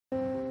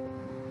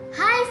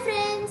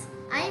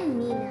am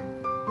Nina.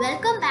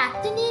 Welcome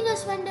back to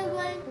Ninu's Wonder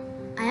World.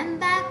 I am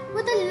back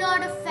with a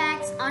lot of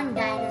facts on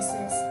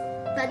dinosaurs.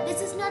 But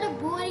this is not a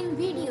boring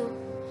video.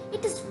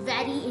 It is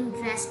very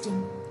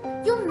interesting.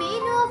 You may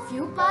know a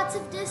few parts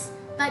of this,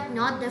 but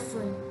not the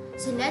full.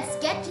 So let's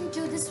get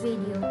into this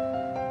video.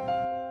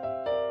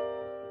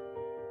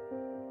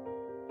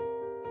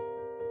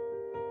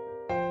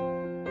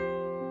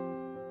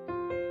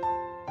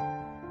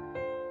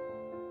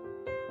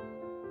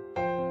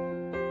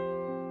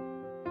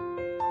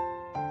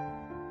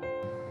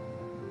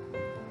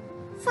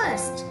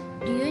 First,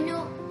 do you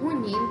know who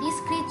named these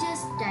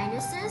creatures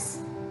dinosaurs?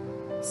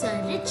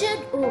 Sir Richard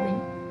Owen,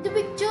 the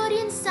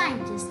Victorian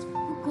scientist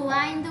who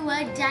coined the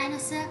word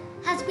dinosaur,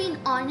 has been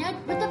honored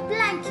with a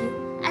blanket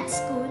at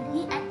school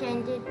he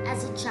attended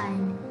as a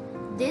child.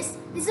 This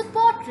is a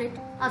portrait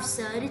of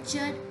Sir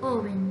Richard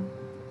Owen.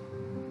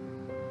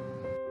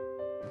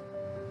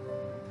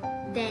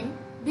 Then,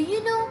 do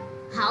you know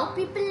how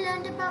people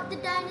learned about the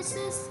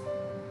dinosaurs?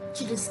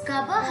 To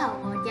discover how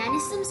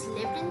organisms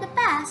lived in the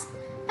past,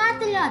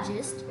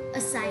 pathologist,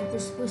 a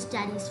scientist who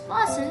studies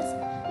fossils,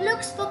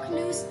 looks for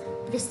clues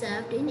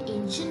preserved in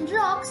ancient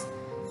rocks,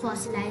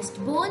 fossilized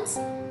bones,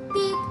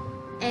 teeth,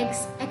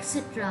 eggs,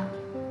 etc.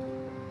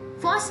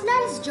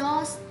 Fossilized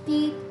jaws,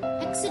 teeth,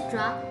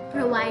 etc.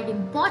 provide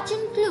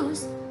important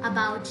clues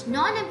about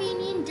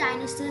non-Avenian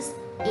dinosaurs'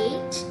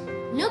 age,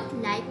 look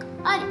like,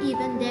 or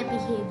even their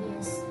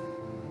behaviors.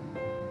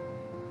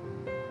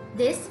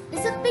 This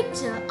is a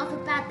picture of a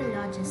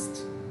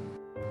pathologist.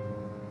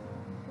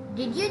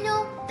 Did you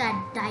know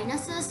that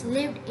dinosaurs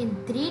lived in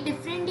 3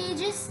 different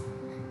ages?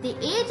 The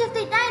age of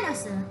the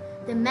dinosaur,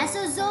 the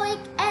Mesozoic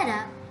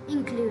era,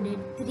 included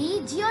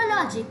 3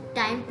 geologic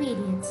time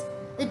periods,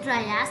 the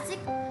Triassic,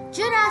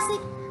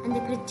 Jurassic, and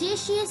the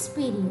Cretaceous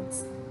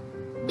periods.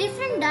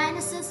 Different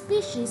dinosaur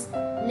species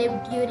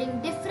lived during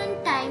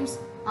different times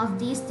of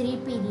these 3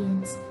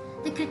 periods.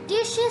 The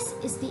Cretaceous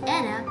is the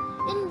era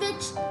in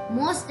which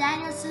most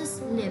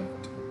dinosaurs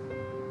lived.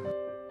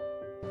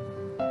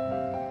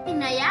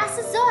 The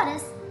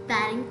Nyasasaurus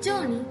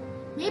barringtoni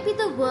may be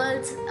the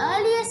world's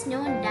earliest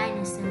known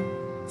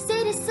dinosaur,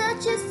 say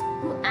researchers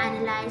who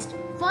analyzed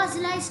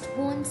fossilized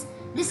bones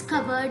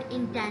discovered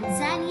in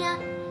Tanzania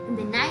in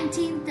the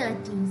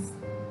 1930s.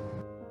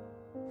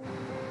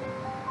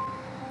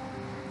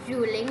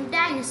 Ruling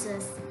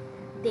dinosaurs.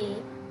 They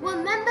were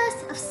members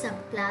of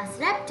subclass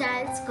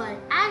reptiles called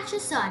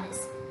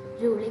Ankylosaurus,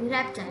 ruling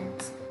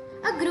reptiles,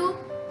 a group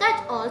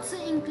that also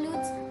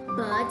includes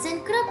birds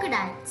and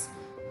crocodiles,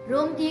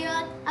 roamed the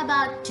earth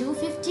about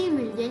 250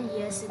 million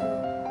years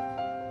ago.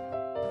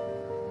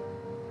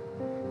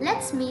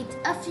 Let's meet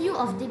a few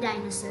of the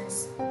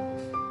dinosaurs.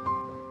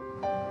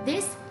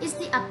 This is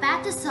the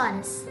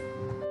Apatosaurus.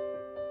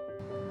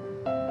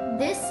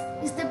 This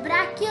is the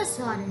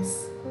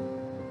Brachiosaurus.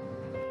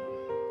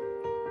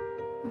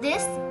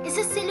 This is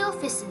a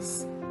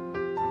Silophysis.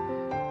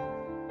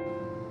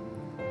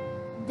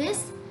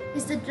 This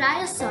is the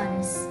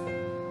Dryosaurus.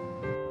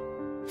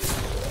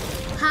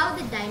 How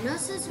the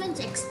dinosaurs went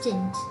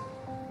extinct.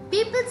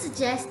 People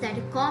suggest that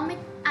a comet,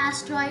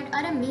 asteroid,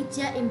 or a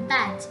meteor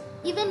impact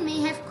even may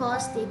have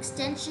caused the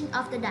extinction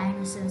of the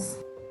dinosaurs.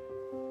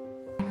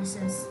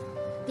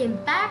 The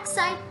impact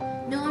site,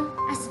 known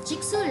as the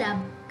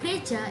Chicxulub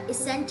crater, is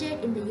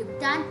centered in the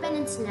Yucatan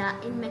Peninsula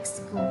in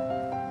Mexico.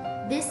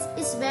 This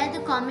is where the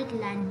comet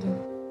landed.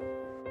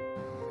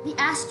 The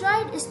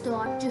asteroid is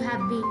thought to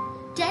have been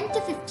 10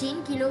 to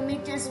 15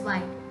 kilometers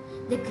wide.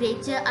 The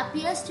crater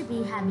appears to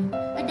be having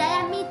a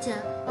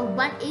diameter of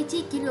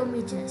 180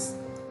 kilometers,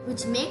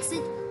 which makes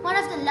it one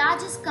of the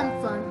largest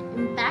confirmed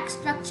impact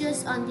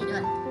structures on the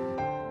Earth.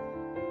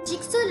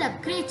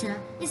 Chicxulub crater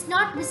is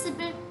not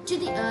visible to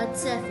the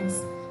Earth's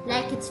surface,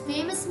 like its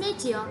famous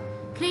meteor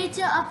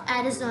crater of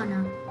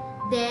Arizona.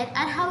 There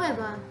are,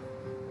 however,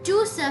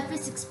 2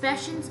 surface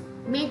expressions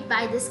made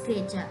by this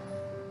crater.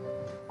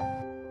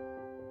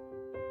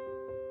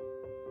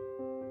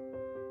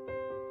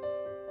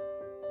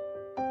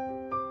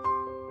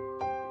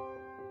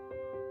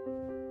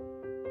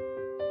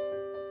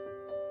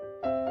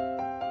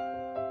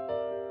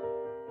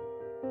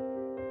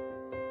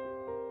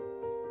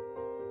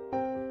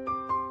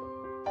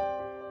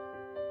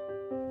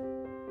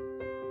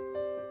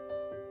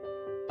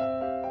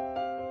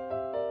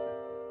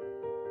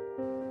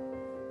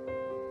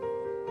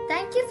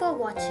 Thank you for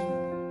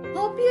watching.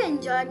 Hope you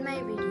enjoyed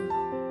my video.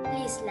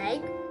 Please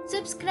like,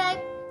 subscribe,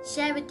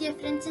 share with your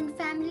friends and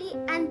family,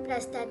 and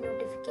press that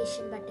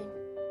notification button.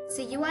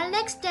 See you all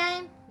next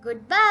time.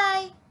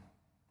 Goodbye.